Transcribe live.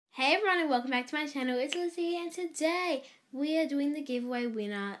Hey everyone and welcome back to my channel. It's Lizzie and today we are doing the giveaway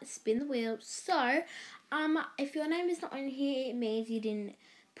winner, spin the wheel. So, if your name is not on here, it means you didn't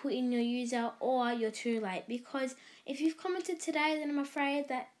put in your user or you're too late. Because if you've commented today, then I'm afraid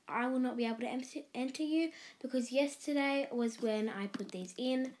that I will not be able to enter you because yesterday was when I put these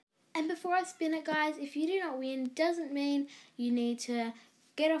in. And before I spin it, guys, if you do not win, doesn't mean you need to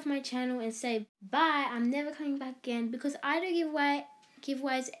get off my channel and say bye, I'm never coming back again, because I do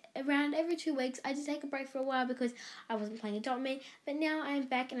giveaways around every 2 weeks. I did take a break for a while because I wasn't playing Adopt Me, but now I am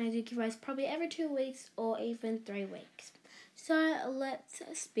back and I do giveaways probably every 2 weeks or even 3 weeks. So let's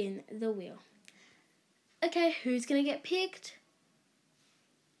spin the wheel. Okay, who's gonna get picked?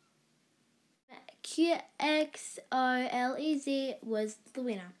 QXOLEZ was the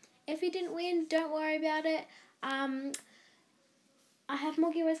winner. If you didn't win, don't worry about it. I have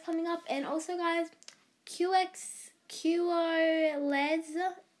more giveaways coming up, and also guys, QOLEZ,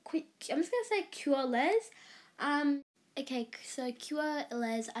 I'm just gonna say QOLEZ. Okay, so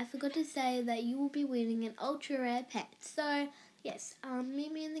QOLEZ, I forgot to say that you will be winning an ultra rare pet. So yes,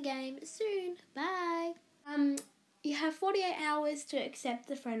 meet me in the game soon. Bye. You have 48 hours to accept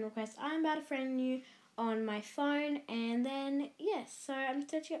the friend request. I'm about to friend you on my phone, and then yes, so I'm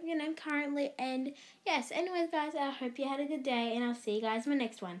searching up your name currently, and yes, anyways guys, I hope you had a good day, and I'll see you guys in my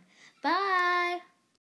next one. Bye.